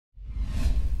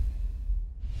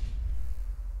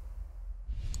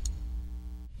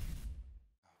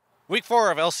Week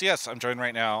 4 of LCS. I'm joined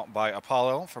right now by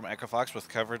Apollo from Echo Fox with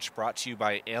coverage brought to you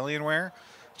by Alienware.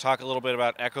 Talk a little bit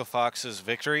about Echo Fox's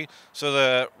victory. So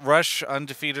the Rush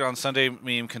undefeated on Sunday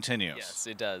meme continues. Yes,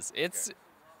 it does.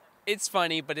 It's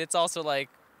funny, but it's also like,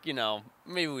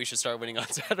 maybe we should start winning on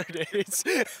Saturdays.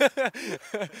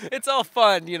 It's all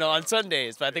fun, on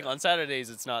Sundays, but I think on Saturdays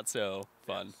it's not so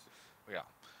fun. Yeah.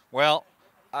 Well,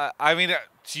 I mean,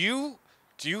 do you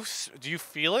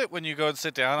feel it when you go and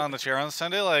sit down on the chair on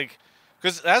Sunday? Like,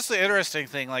 because that's the interesting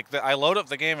thing. Like, I load up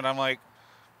the game and I'm like,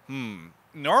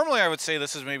 Normally I would say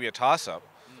this is maybe a toss-up,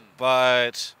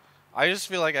 but I just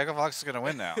feel like Echo Fox is going to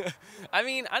win now. I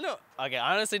mean, I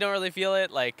honestly don't really feel it.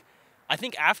 Like, I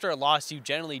think after a loss, you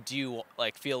generally do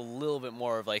like feel a little bit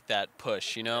more of like that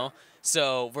push.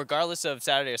 So regardless of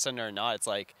Saturday or Sunday or not, it's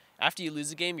like after you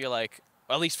lose a game, you're like,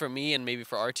 at least for me and maybe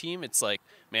for our team, it's like,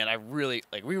 man,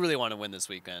 we really want to win this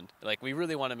weekend. Like, we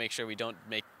really want to make sure we don't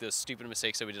make the stupid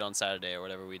mistakes that we did on Saturday or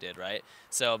whatever we did, right?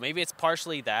 So maybe it's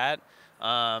partially that.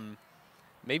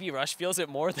 Maybe Rush feels it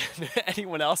more than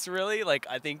anyone else, really. Like,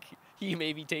 I think he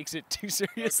maybe takes it too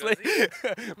seriously.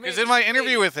 Because in my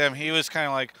interview with him, he was kind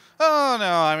of like, oh, no,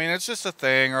 I mean, it's just a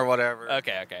thing or whatever.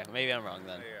 Okay. Maybe I'm wrong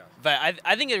then. Yeah. But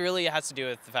I think it really has to do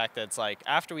with the fact that it's like,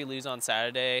 after we lose on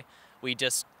Saturday, we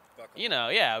just, we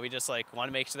just like want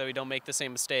to make sure that we don't make the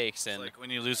same mistakes. And it's like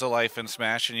when you lose a life in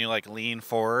Smash and you like lean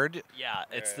forward. Yeah,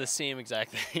 it's the same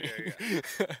exact thing.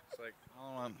 It's like,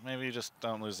 maybe you just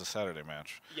don't lose the Saturday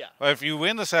match. Yeah. But if you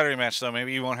win the Saturday match, though,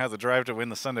 maybe you won't have the drive to win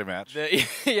the Sunday match. That's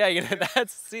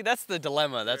the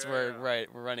dilemma. That's where we're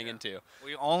running into.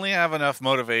 We only have enough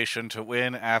motivation to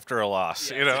win after a loss.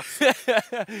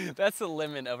 That's the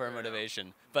limit of our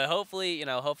motivation. But hopefully,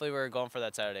 we're going for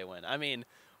that Saturday win. I mean,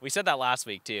 we said that last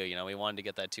week too. We wanted to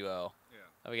get that 2-0. Yeah.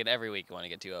 I mean, every week we want to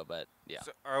get 2-0, but yeah.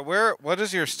 So, what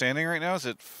is your standing right now? Is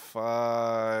it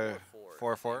 4-4?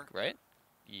 Right?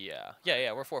 Yeah,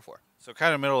 we're 4-4. So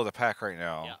kind of middle of the pack right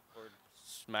now. Yeah, we're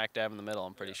smack dab in the middle,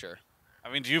 I'm pretty sure.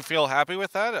 I mean, do you feel happy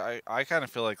with that? I kind of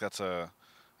feel like that's a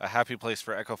happy place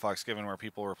for Echo Fox, given where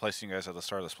people were placing you guys at the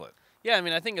start of the split. Yeah, I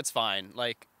mean, I think it's fine.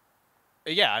 Like,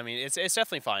 yeah, I mean, it's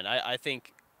definitely fine. I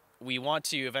think we want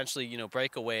to eventually,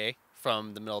 break away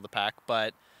from the middle of the pack,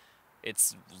 but it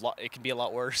can be a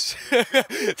lot worse.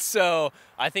 So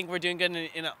I think we're doing good.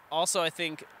 And also, I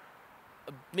think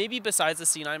maybe besides the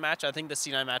C9 match, I think the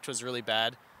C9 match was really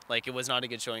bad. Like, it was not a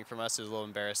good showing from us. It was a little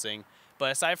embarrassing.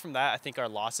 But aside from that, I think our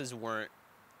losses weren't,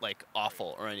 like,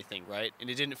 awful or anything, right? And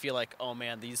it didn't feel like, oh,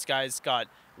 man, these guys got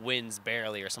wins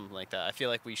barely or something like that. I feel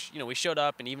like we showed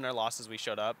up, and even our losses, we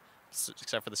showed up,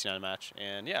 except for the C9 match.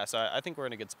 And, yeah, so I think we're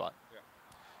in a good spot. Yeah.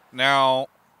 Now,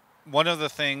 one of the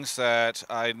things that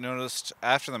I noticed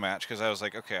after the match, because I was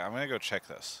like, okay, I'm going to go check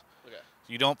this. Okay.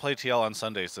 You don't play TL on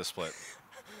Sundays this split.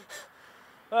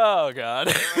 Oh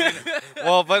God.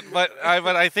 Well, but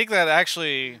I think that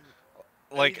actually,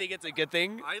 like, you think it's a good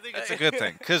thing? I think it's a good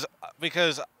thing because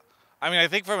I mean, I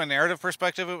think from a narrative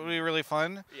perspective, it would be really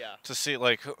fun. Yeah. To see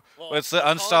like, it's the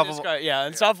unstoppable.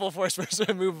 Unstoppable force versus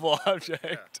immovable object.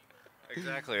 Yeah.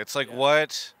 Exactly. It's like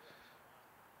what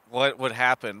would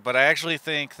happen, but I actually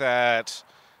think that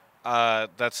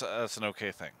that's an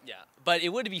okay thing. Yeah, but it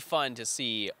would be fun to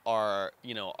see our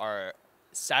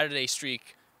Saturday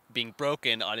streak being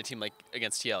broken on a team like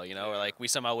against TL, or like we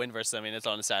somehow win versus them and it's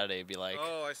on a Saturday, it'd be like,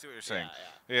 oh, I see what you're saying.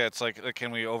 Yeah, it's like, can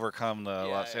we overcome the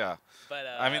loss? Yeah. But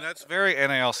I mean, that's very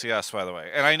NALCS, by the way.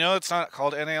 And I know it's not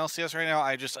called NALCS right now.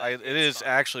 It is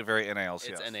actually very NALCS.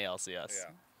 It's NALCS.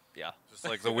 Yeah. Just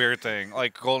like the weird thing,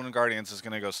 like Golden Guardians is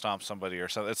gonna go stomp somebody or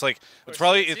something. It's like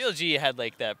probably CLG had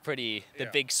like that the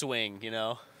big swing,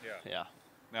 Yeah.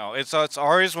 No, it's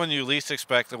always when you least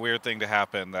expect the weird thing to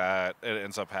happen that it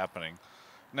ends up happening.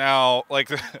 Now,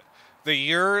 like the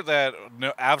year that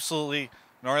absolutely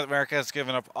North America has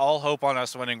given up all hope on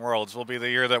us winning Worlds will be the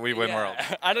year that we win Worlds.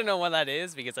 I don't know when that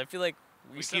is because I feel like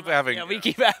we keep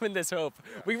having this hope.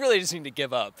 Yeah. We really just need to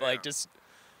give up, like just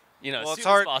as soon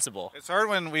as possible. It's hard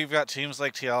when we've got teams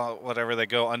like TL, whatever, they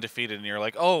go undefeated, and you're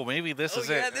like, oh, maybe this is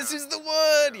it. Yeah, this is the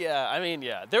one. Yeah, I mean,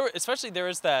 there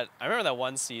was that. I remember that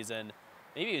one season.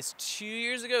 Maybe it was 2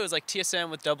 years ago. It was like TSM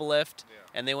with Double Lift,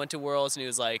 and they went to Worlds, and he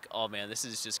was like, "Oh man, this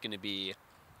is just going to be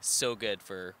so good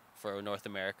for North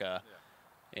America."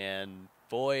 Yeah. And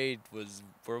boy,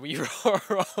 were we wrong.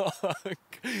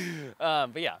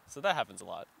 But yeah, so that happens a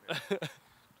lot.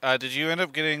 Did you end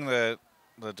up getting the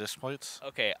disc plates?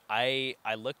 Okay, I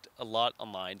looked a lot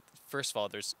online. First of all,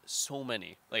 there's so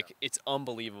many. Like, it's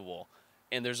unbelievable.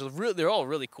 And they're all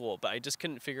really cool, but I just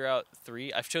couldn't figure out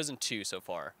 3. I've chosen 2 so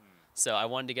far. So I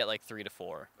wanted to get like 3 to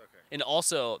 4. Okay. And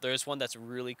also, there's one that's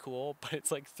really cool, but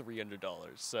it's like $300.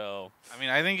 So I mean,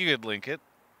 I think you could link it.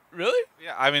 Really?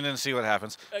 Yeah, I mean, and see what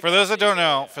happens. Okay, For those that don't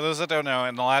know, yeah.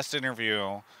 in the last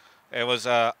interview, it was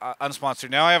unsponsored.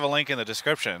 Now I have a link in the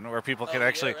description where people can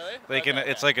actually really? they can. Okay,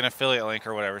 It's okay. like an affiliate link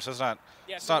or whatever. So Yeah,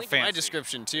 it's so not link in my fancy.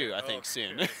 description too, I think,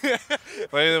 soon.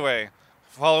 But either way,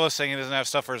 Follow was saying he doesn't have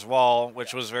stuff for his wall,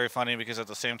 which was very funny because at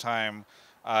the same time,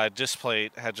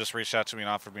 Displate had just reached out to me and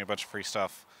offered me a bunch of free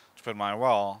stuff to put in my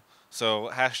wall. So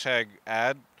hashtag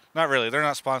ad. Not really. They're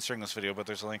not sponsoring this video, but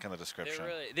there's a link in the description.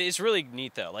 It's really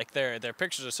neat though. Like their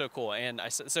pictures are so cool. And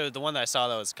so the one that I saw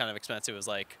that was kind of expensive was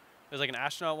like there's like an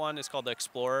astronaut one. It's called the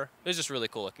Explorer. It was just a really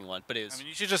cool looking one. But it was. I mean,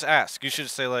 you should just ask. You should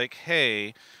say like,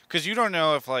 hey, because you don't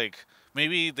know if like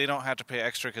maybe they don't have to pay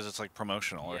extra because it's like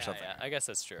promotional or something. Yeah, I guess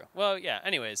that's true. Well, yeah.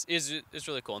 Anyways, it's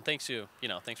really cool. And thanks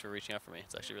for reaching out for me.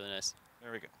 It's actually really nice.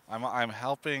 There we go. I'm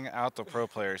helping out the pro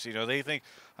players. You know, they think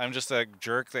I'm just a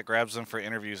jerk that grabs them for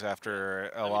interviews after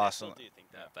a loss. I still do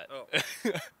think that, but.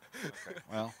 Okay.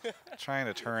 Well, trying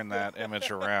to turn that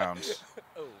image around.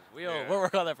 Oh, we'll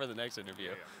work on that for the next interview.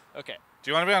 Yeah. Okay.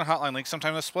 Do you want to be on Hotline Link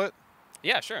sometime this split?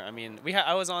 Yeah, sure. I mean,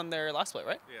 I was on their last split,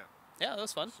 right? Yeah. Yeah, that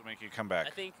was fun. To make you come back.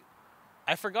 I think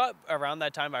I forgot around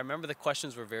that time. I remember the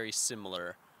questions were very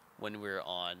similar when we were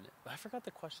on. I forgot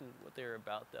the question what they were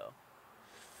about though.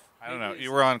 I don't know.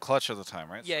 You were on Clutch at the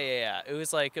time, right? Yeah. It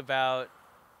was like about.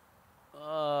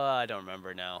 I don't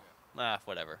remember now.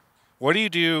 Whatever. What do you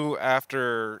do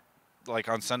after, like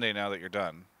on Sunday now that you're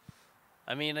done?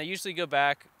 I mean, I usually go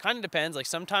back. Kind of depends. Like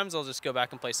sometimes I'll just go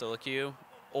back and play solo queue,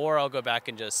 or I'll go back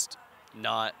and just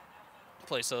not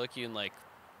play solo queue and like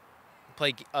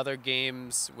play other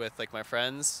games with like my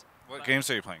friends. What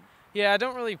games are you playing? Yeah, I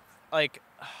don't really like.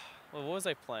 Well, what was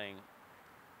I playing?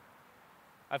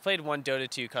 I played one Dota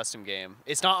 2 custom game.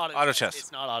 It's not auto chess.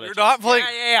 It's not auto chess. You're not playing.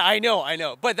 Yeah. I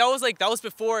know. But that was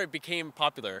before it became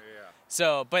popular. Yeah.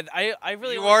 So, but I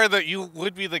really. You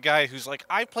would be the guy who's like,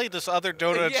 I played this other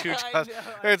Dota 2.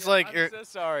 It's like I'm so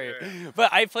sorry,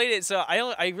 but I played it. So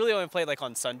I really only play like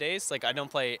on Sundays. Like I don't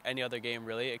play any other game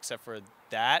really except for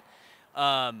that.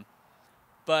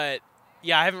 But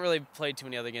yeah, I haven't really played too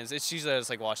many other games. It's usually I just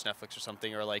like watch Netflix or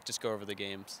something, or like just go over the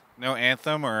games. No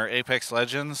Anthem or Apex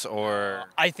Legends or.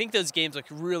 I think those games look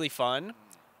really fun,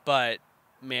 but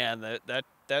man,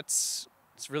 it's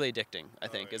really addicting. I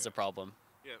think is a problem.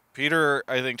 Yeah. Peter,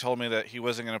 I think, told me that he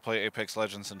wasn't going to play Apex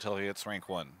Legends until he hits rank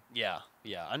 1. Yeah.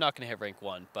 I'm not going to hit rank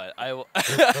 1, but I will.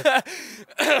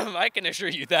 I can assure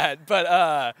you that.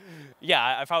 But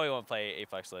yeah, I probably won't play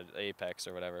Apex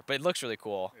or whatever. But it looks really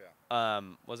cool. Yeah.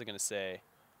 What was I going to say?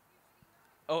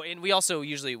 Oh, and we also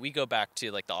usually go back to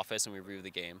like the office and we review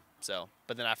the game. So,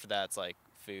 but then after that, it's like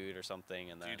food or something,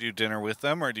 and then. Do you do dinner with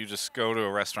them, or do you just go to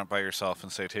a restaurant by yourself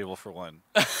and say table for one?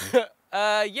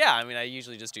 Yeah. I mean, I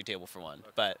usually just do table for one,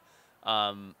 okay.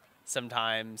 But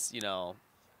sometimes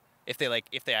if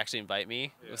they actually invite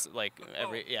me,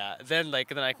 then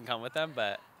I can come with them.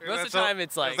 But most of the time,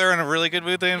 it's like if they're in a really good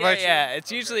mood, they invite you. Yeah,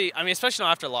 it's usually. I mean, especially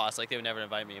after loss, like they would never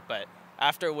invite me. But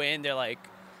after a win, they're like,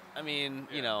 I mean,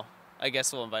 I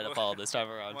guess we'll invite Paul this time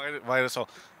around. Why this whole?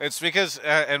 It's because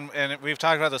and we've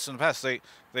talked about this in the past.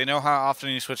 They know how often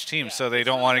you switch teams, so they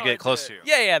don't want to get close to you.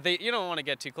 Yeah. You don't want to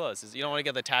get too close. You don't want to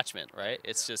get the attachment, right?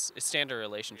 It's just standard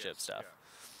relationship stuff.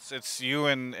 Yeah. It's you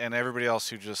and everybody else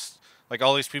who just like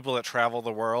all these people that travel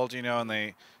the world, and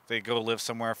they go live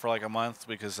somewhere for like a month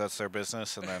because that's their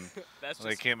business, and then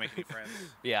they can't make any friends.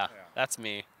 Yeah, that's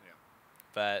me. Yeah.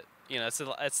 But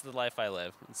it's the life I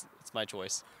live. It's my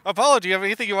choice. Apollo, do you have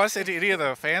anything you want to say to any of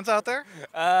the fans out there?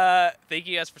 Thank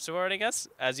you guys for supporting us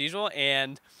as usual,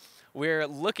 and we're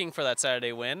looking for that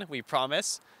Saturday win. We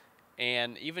promise,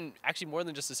 and even actually more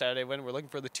than just a Saturday win, we're looking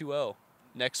for the 2-0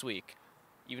 next week,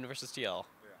 even versus TL,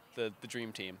 the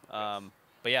dream team.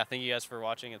 But yeah, thank you guys for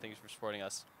watching, and thank you for supporting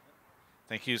us.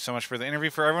 Thank you so much for the interview.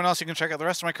 For everyone else, you can check out the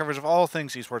rest of my coverage of all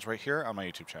things esports right here on my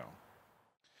YouTube channel.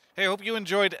 Hey, I hope you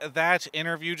enjoyed that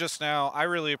interview just now. I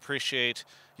really appreciate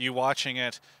you watching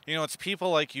it. It's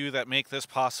people like you that make this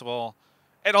possible,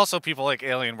 and also people like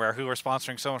Alienware who are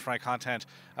sponsoring so much of my content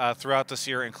throughout this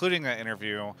year, including that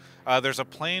interview. There's a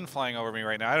plane flying over me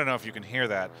right now. I don't know if you can hear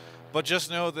that, but just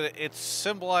know that it's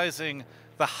symbolizing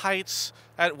the heights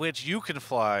at which you can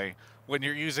fly when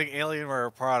you're using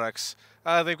Alienware products.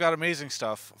 They've got amazing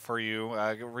stuff for you.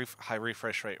 High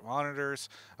refresh rate monitors,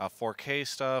 4K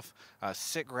stuff,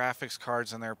 sick graphics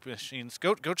cards in their machines.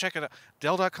 Go check it out.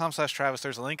 Dell.com/Travis.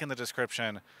 There's a link in the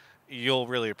description. You'll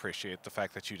really appreciate the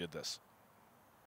fact that you did this.